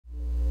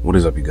What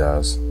is up, you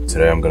guys?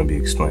 Today I'm going to be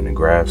explaining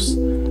graphs.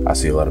 I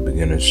see a lot of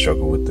beginners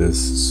struggle with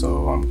this,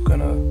 so I'm going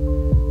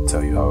to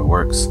tell you how it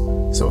works.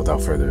 So without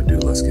further ado,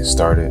 let's get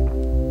started.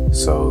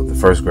 So the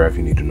first graph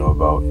you need to know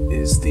about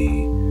is the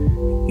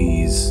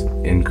ease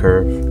in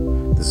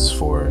curve. This is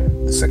for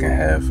the second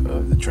half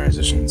of the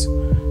transitions.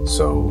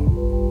 So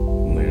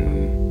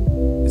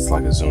when it's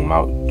like a zoom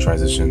out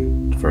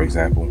transition, for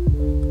example,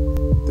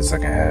 the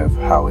second half,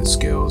 how it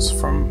scales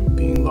from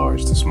being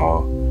large to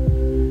small.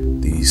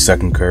 The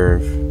second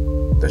curve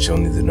that you'll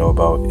need to know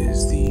about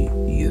is the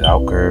ease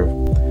out curve.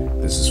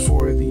 This is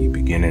for the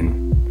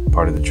beginning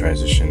part of the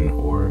transition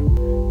or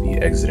the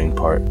exiting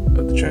part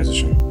of the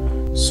transition.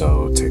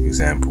 So take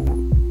example,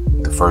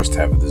 the first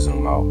half of the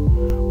zoom out,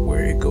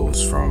 where it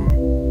goes from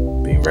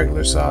being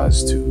regular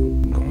size to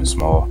going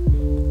small,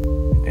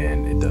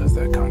 and it does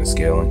that kind of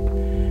scaling.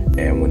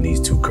 And when these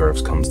two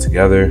curves comes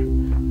together,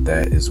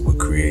 that is what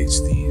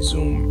creates the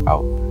zoom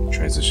out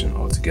transition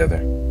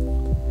altogether.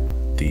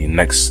 The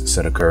next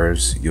set of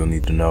curves you'll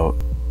need to know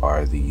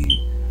are the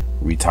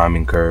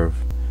retiming curve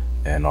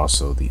and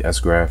also the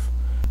S-graph.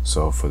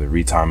 So for the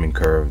retiming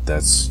curve,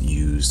 that's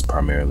used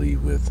primarily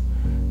with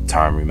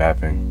time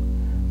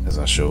remapping, as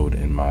I showed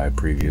in my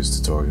previous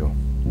tutorial.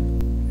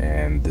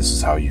 And this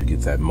is how you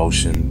get that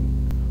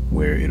motion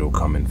where it'll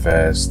come in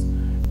fast,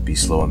 be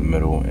slow in the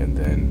middle, and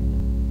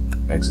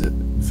then exit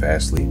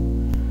fastly.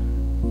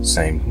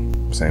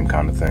 Same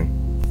kind of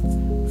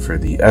thing. For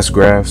the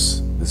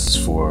S-graphs, this is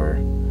for,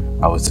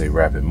 I would say,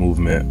 rapid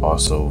movement,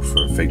 also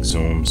for fake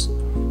zooms.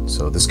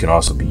 So this can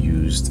also be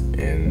used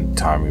in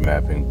time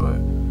remapping, but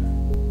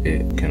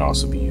it can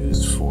also be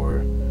used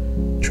for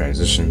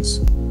transitions.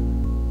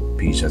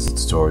 Peach has a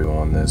tutorial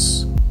on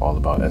this, all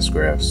about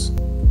S-graphs.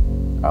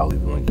 I'll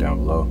leave a link down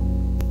below.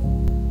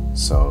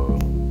 So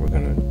we're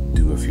gonna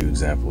do a few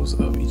examples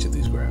of each of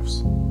these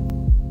graphs.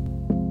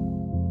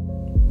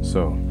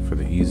 So for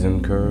the ease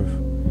in curve,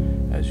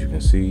 as you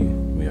can see,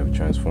 we have a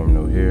transform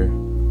node here.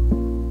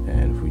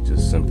 And if we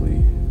just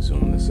simply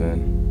zoom this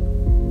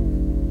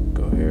in,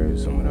 go here,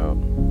 zoom it out,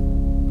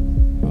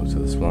 go to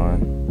the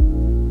spline,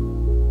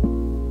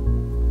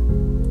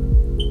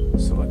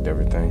 select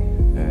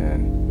everything,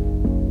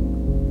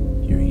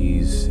 and your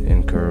ease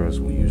in curves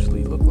will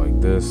usually look like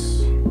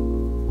this.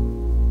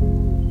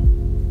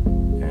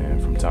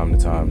 And from time to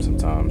time,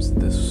 sometimes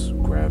this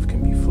graph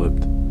can be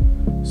flipped.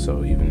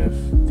 So even if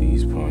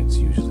these points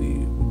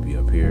usually would be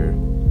up here,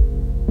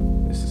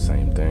 it's the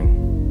same thing.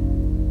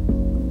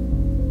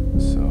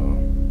 So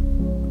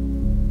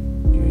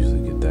you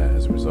usually get that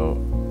as a result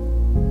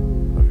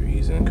of your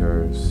ease in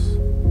curves,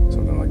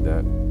 something like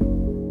that.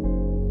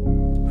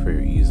 For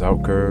your ease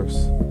out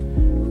curves,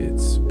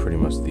 it's pretty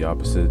much the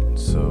opposite.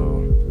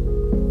 So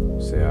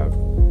say I've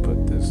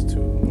put this to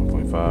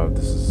 1.5.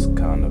 This is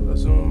kind of a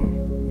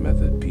zoom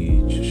method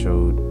Peach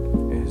showed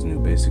in his new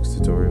basics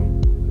tutorial.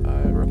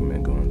 I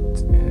recommend going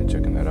and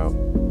checking that out.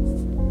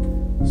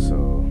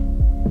 So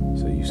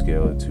you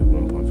scale it to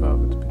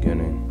 1.5 at the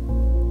beginning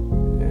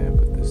and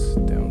put this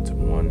down to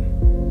 1,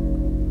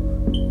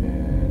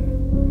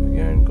 and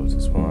again go to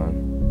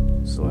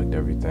spline, select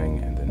everything,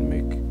 and then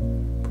make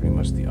pretty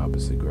much the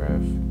opposite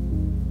graph.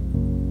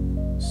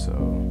 So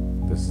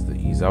this is the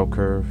ease out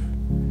curve,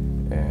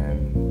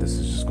 and this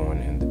is just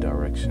going in the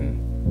direction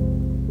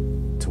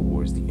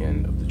towards the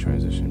end of the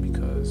transition,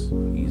 because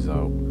ease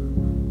out,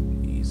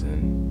 ease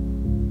in,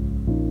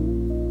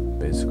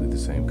 basically the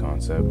same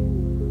concept.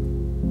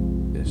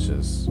 It's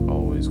just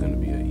always going to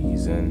be an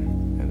ease in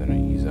and then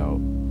an ease out,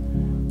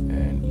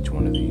 and each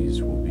one of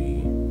these will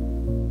be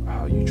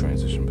how you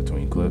transition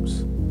between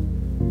clips.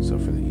 So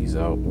for the ease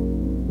out,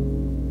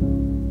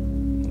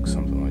 looks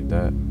something like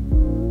that.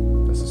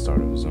 That's the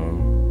start of a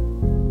zoom.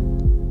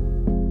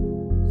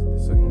 The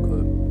second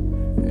clip,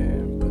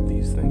 and put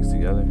these things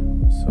together.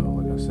 So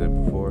like I said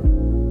before,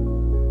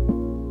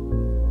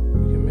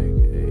 we can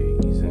make a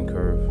ease in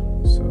curve.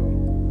 So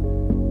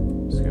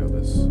scale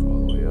this all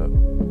the way up,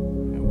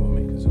 and we'll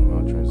make a zoom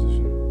out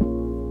transition.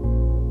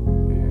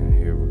 And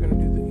here we're gonna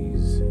do the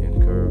ease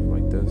in curve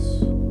like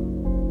this.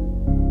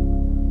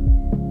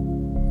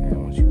 And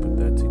once you put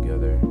that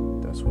together,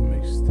 that's what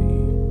makes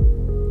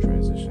the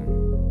transition.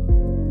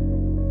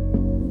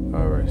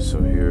 Alright,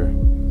 so here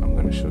I'm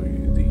gonna show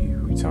you the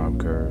retime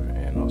curve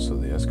and also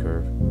the S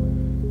curve.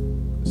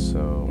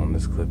 So on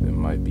this clip it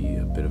might be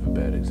a bit of a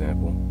bad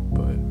example,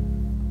 but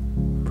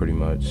pretty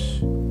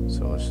much,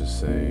 so let's just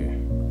say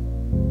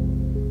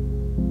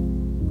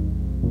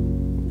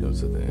we go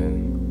to the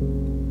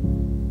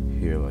end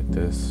here like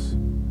this.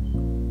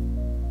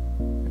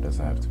 It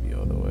doesn't have to be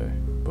all the way,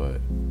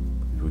 but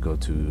if we go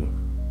to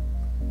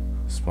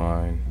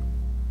spline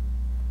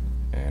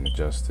and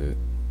adjust it,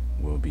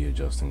 we'll be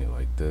adjusting it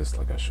like this,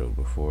 like I showed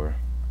before,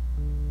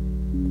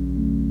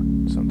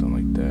 something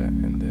like that.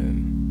 And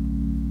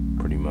then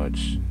pretty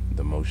much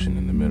the motion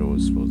in the middle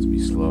is supposed to be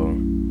slow.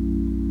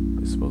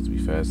 It's supposed to be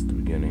fast at the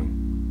beginning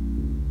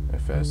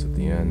and fast at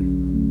the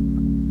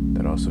end.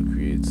 That also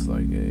creates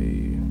like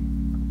a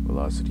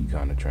velocity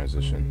kind of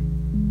transition.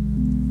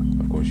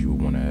 Of course you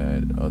would want to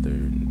add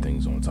other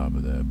things on top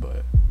of that,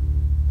 but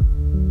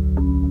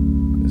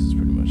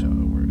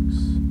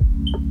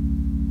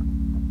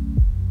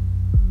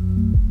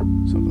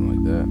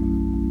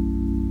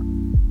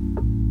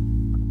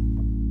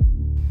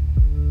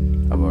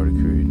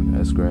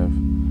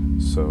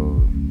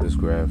this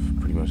graph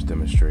pretty much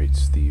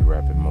demonstrates the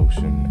rapid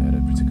motion at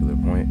a particular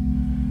point.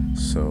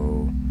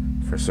 So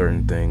for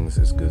certain things,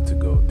 it's good to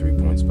go 3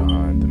 points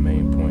behind the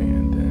main point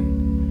and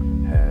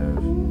then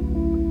have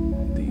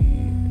the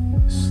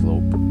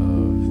slope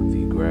of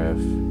the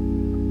graph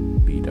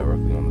be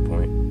directly on the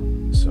point.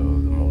 So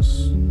the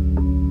most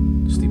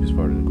steepest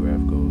part of the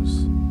graph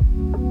goes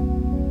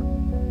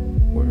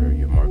where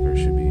your marker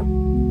should be.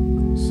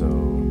 So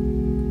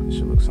it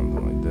should look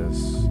something like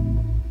this.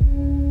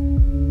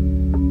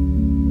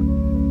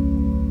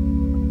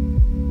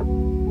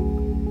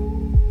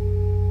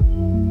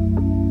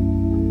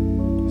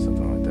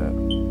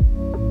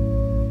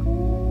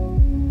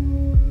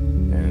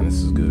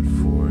 This is good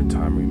for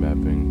time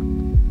remapping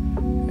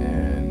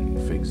and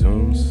fake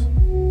zooms.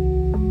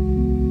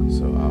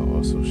 So I'll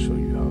also show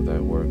you how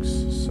that works.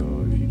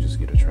 So if you just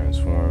get a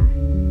transform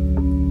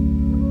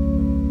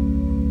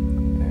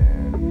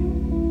and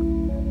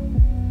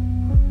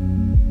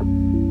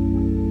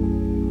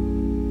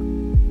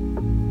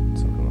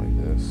something like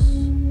this,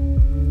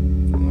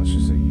 and let's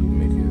just say you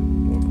make it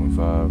 1.5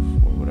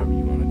 or whatever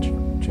you want to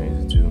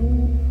change it to.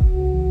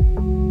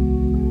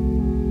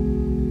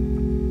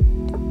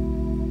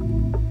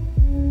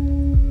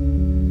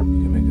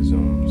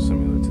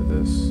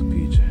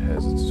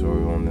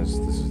 Tutorial on this.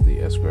 This is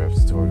the S-graph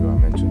tutorial I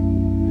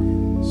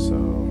mentioned. So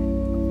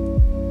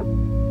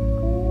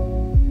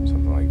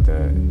something like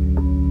that,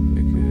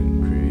 it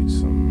could create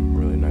some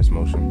really nice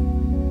motion.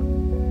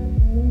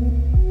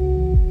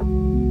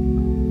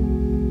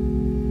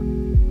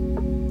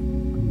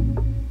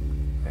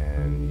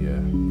 And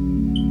yeah,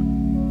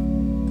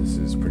 this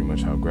is pretty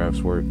much how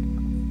graphs work.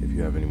 If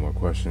you have any more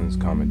questions,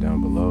 comment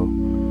down below.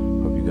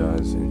 Hope you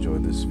guys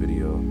enjoyed this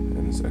video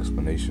and this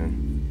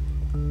explanation.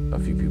 A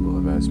few people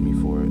have asked me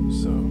for it,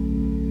 so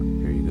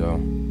here you go.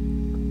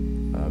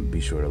 Be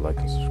sure to like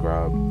and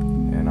subscribe,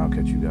 and I'll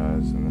catch you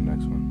guys in the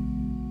next one.